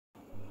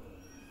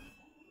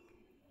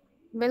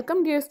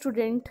Welcome dear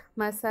student,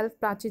 myself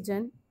Prachi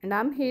Jain, and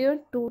I'm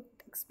here to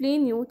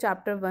explain you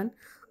chapter 1,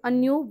 A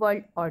New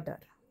World Order.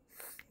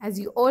 As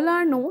you all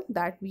are know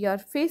that we are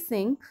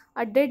facing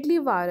a deadly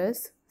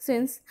virus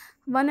since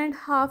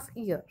 1.5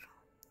 years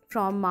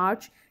from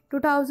March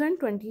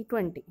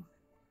 2020.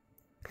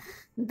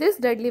 This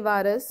deadly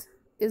virus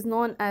is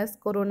known as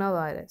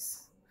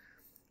coronavirus.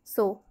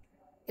 So,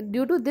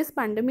 due to this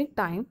pandemic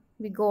time,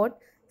 we got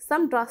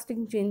some drastic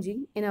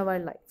changing in our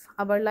life.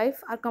 Our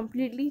life are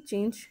completely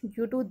changed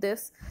due to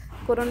this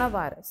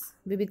coronavirus.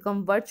 We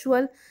become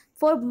virtual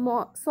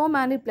for so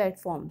many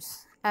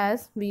platforms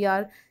as we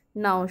are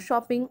now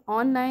shopping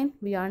online,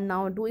 we are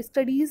now doing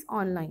studies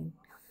online.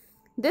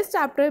 This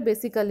chapter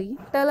basically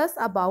tell us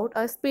about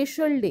a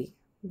special day.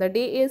 The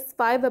day is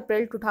 5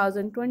 April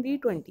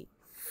 2020,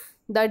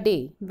 the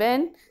day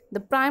when the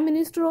Prime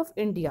Minister of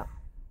India,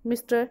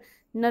 Mr.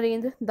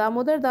 Narendra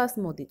Damodar Das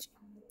Modi ji,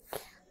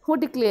 who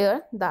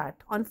declared that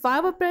on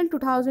 5 April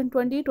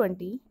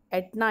 2020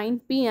 at 9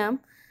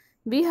 p.m.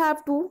 we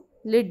have to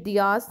lit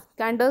diyas,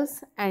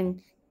 candles and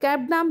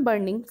kept them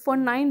burning for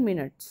 9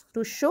 minutes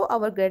to show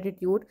our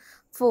gratitude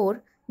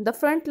for the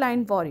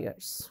frontline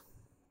warriors.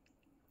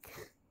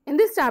 In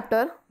this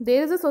chapter,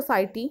 there is a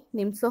society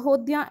named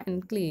Sahodya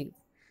Enclave,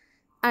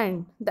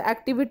 and the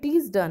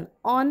activities done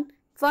on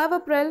 5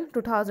 April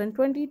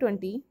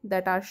 2020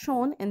 that are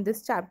shown in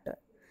this chapter.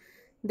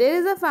 There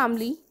is a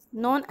family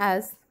known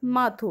as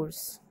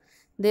Mathurs.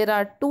 There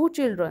are two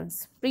children,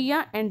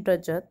 Priya and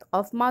Rajat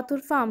of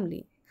Mathur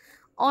family.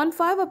 On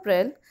 5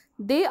 April,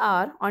 they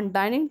are on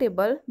dining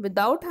table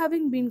without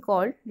having been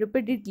called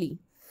repeatedly.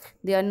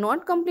 They are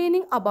not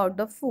complaining about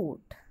the food.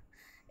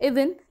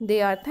 Even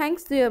they are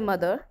thanks their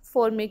mother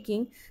for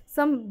making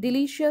some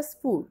delicious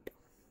food.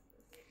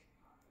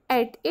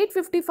 At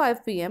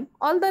 8:55 p.m.,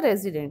 all the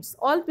residents,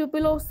 all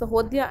people of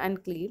Sahodya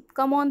Enclave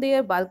come on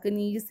their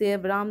balconies, their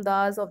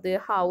verandas of their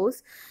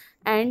house,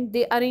 and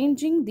they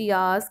arranging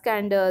diyas,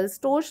 candles,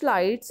 torch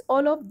lights,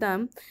 all of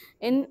them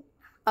in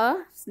a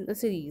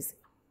series.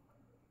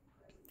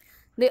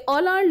 They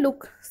all are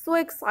look so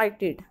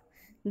excited.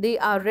 They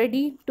are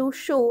ready to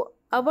show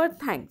our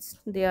thanks.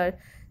 They are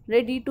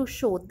ready to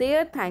show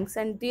their thanks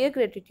and their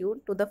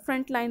gratitude to the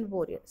frontline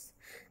warriors.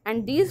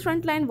 And these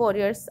frontline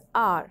warriors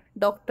are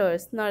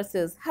doctors,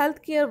 nurses,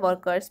 healthcare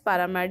workers,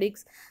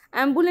 paramedics,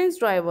 ambulance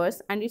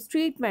drivers, and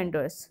street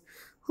vendors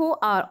who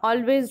are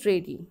always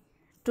ready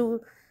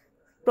to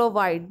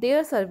provide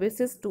their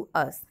services to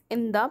us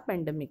in the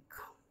pandemic.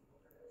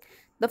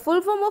 The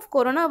full form of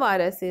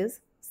coronavirus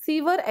is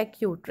Severe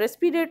Acute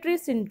Respiratory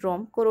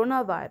Syndrome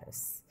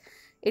Coronavirus.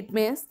 It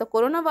means the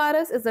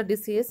coronavirus is a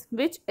disease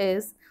which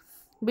is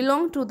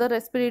belong to the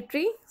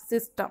respiratory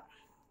system,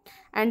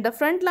 and the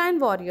frontline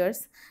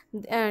warriors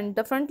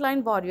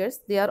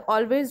they are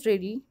always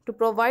ready to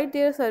provide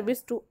their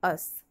service to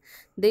us.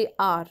 They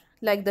are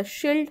like the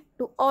shield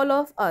to all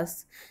of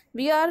us.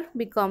 We are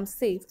become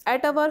safe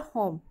at our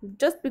home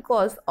just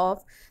because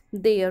of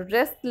their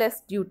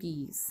restless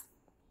duties.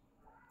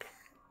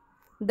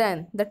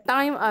 Then the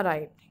time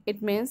arrived.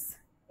 It means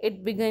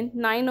it began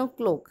 9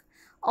 o'clock.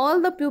 All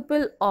the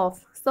people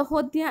of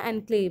Sahodya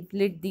Enclave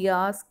lit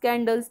diyas,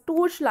 candles,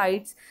 torch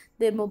lights,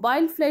 their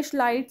mobile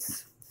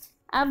flashlights,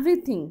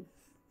 everything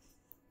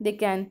they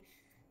can,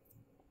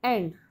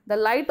 and the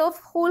light of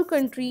whole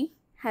country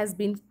has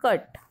been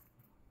cut.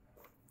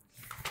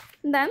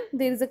 Then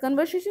there is a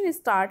conversation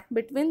start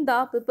between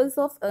the peoples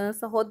of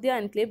Sahodya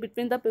Enclave,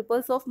 between the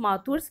peoples of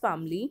Mathur's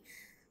family.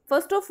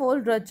 First of all,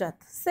 Rajat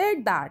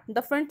said that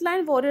the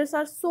frontline warriors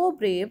are so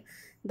brave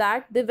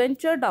that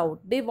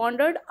they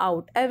wandered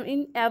out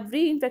in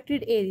every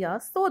infected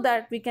area so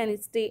that we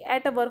can stay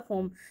at our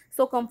home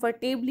so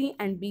comfortably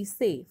and be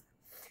safe.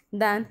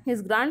 Then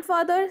his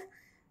grandfather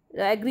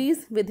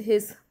agrees with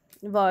his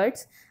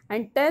words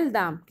and tell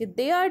them that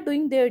they are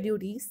doing their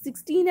duty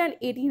 16 and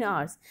 18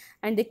 hours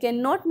and they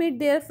cannot meet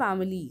their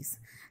families.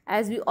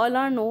 As we all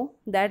are know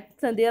that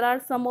there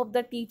are some of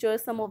the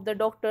teachers, some of the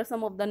doctors,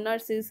 some of the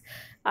nurses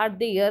are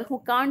there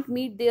who can't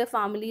meet their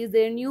families,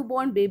 their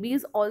newborn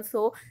babies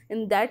also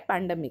in that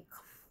pandemic.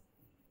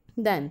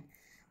 Then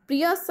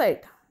Priya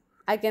said,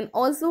 I can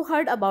also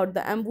heard about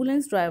the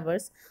ambulance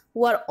drivers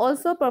who are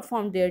also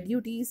perform their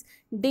duties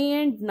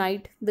day and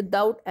night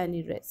without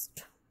any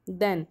rest.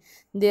 Then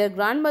their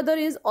grandmother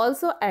is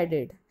also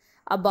added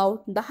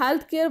about the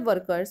healthcare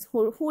workers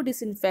who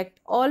disinfect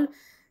all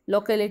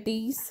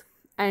localities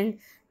and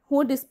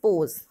who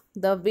dispose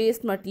the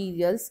waste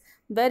materials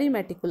very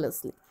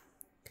meticulously.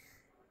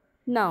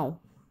 Now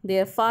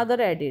their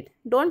father added,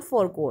 don't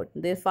forget.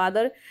 Their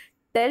father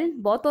tell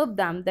both of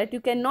them that you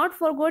cannot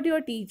forget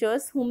your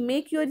teachers who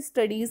make your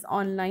studies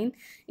online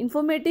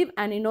informative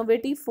and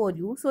innovative for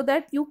you so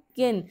that you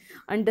can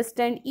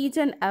understand each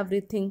and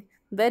everything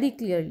very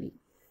clearly.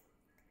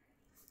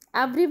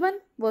 Everyone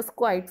was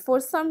quiet for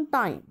some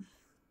time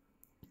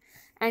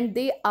and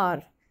they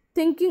are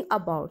thinking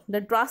about the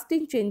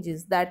drastic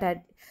changes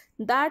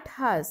that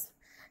has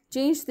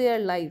changed their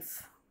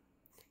life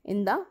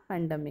in the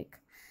pandemic.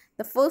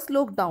 The first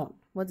lockdown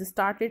was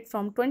started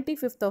from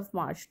 25th of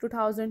March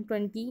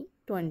 2020.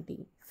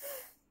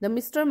 The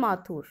Mr.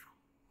 Mathur,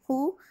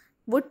 who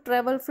would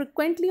travel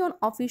frequently on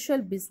official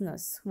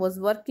business, was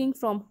working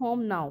from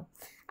home now,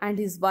 and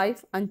his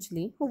wife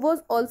Anjali, who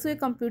was also a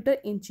computer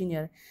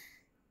engineer,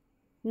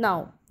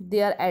 now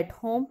they are at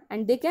home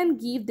and they can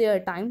give their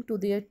time to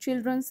their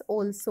children's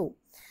also.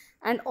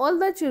 And all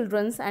the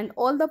children's and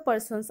all the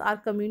persons are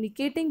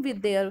communicating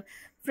with their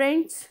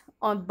friends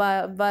on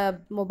by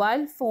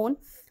mobile phone,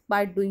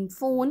 by doing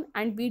phone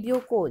and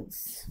video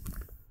calls.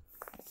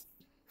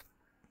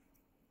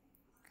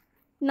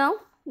 Now,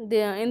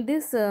 there in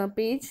this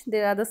page,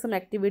 there are some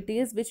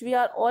activities which we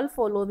are all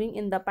following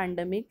in the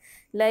pandemic.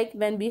 Like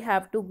when we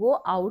have to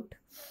go out,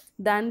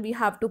 then we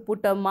have to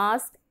put a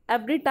mask.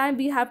 Every time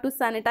we have to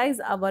sanitize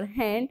our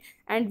hand,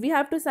 and we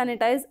have to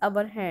sanitize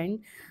our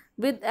hand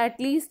with at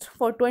least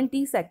for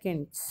 20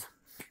 seconds.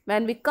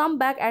 When we come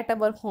back at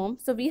our home,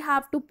 so we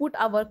have to put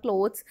our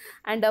clothes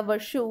and our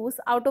shoes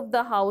out of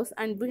the house,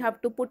 and we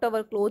have to put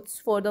our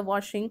clothes for the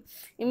washing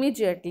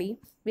immediately.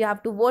 We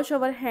have to wash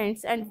our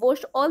hands and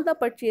wash all the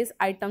purchased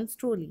items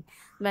truly.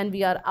 When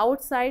we are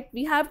outside,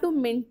 we have to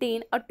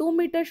maintain a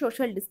 2-meter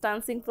social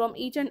distancing from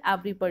each and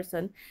every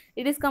person.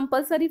 It is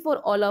compulsory for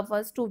all of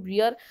us to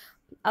wear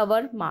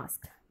our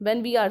mask.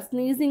 When we are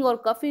sneezing or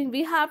coughing,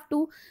 we have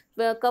to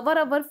cover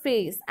our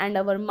face and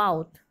our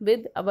mouth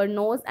with our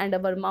nose and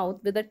our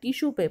mouth with a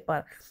tissue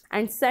paper,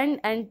 and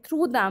send and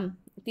throw them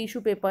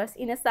tissue papers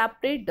in a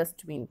separate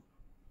dustbin.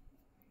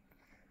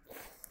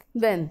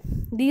 When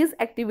these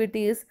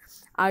activities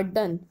are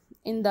done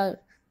in the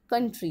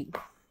country,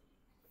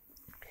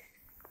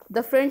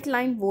 the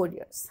frontline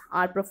warriors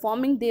are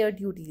performing their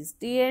duties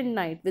day and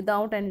night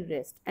without any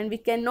rest, and we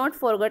cannot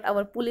forget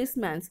our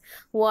policemen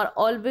who are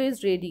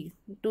always ready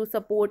to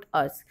support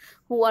us,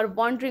 who are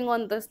wandering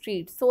on the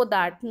streets so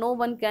that no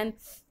one can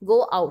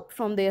go out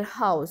from their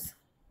house.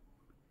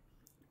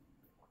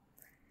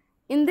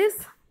 In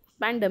this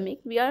pandemic,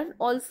 we are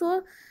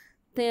also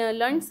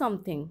learned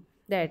something,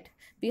 that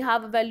we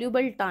have a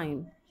valuable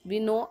time. We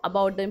know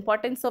about the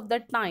importance of the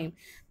time.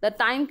 The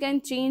time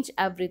can change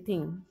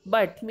everything,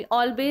 but we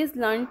always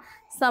learn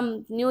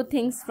some new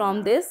things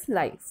from this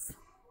life.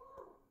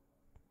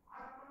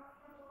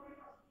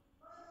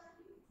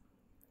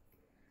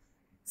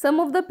 Some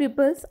of the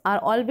peoples are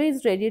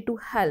always ready to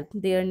help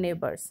their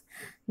neighbors.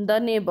 The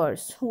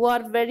neighbors who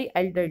are very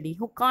elderly,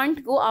 who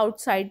can't go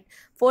outside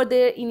for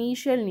their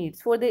initial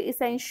needs, for their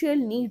essential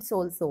needs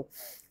also.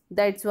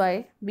 That's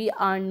why we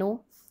are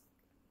know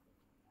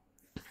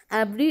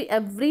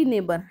every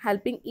neighbor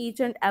helping each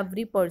and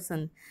every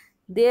person.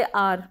 They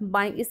are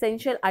buying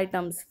essential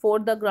items for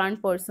the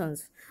grand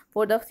persons,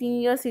 for the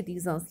senior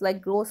citizens,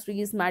 like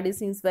groceries,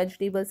 medicines,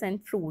 vegetables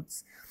and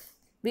fruits.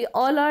 We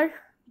all are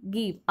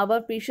give our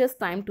precious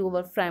time to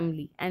our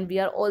family, and we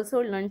are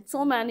also learned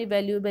so many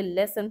valuable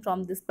lessons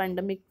from this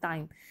pandemic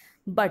time.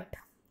 But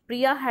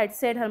Priya had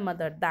said her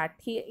mother that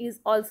he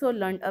is also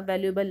learned a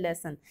valuable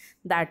lesson,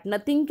 that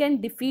nothing can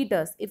defeat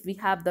us if we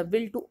have the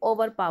will to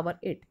overpower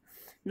it.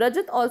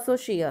 Rajat also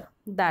share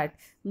that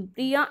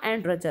Priya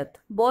and Rajat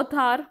both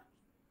are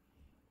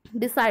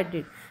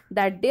decided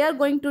that they are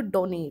going to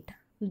donate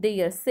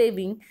their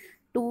saving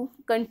to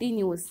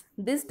continue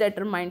this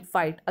determined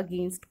fight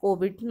against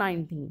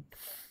COVID-19.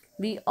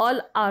 We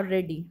all are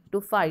ready to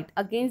fight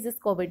against this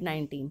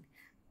COVID-19.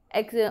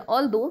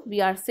 Although we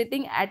are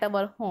sitting at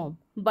our home,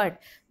 but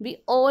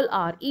we all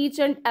are, each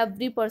and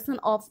every person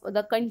of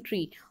the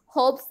country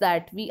hopes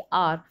that we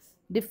are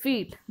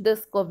defeat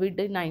this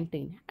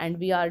COVID-19, and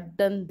we are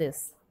done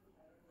this.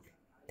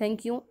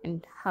 Thank you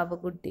and have a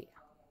good day.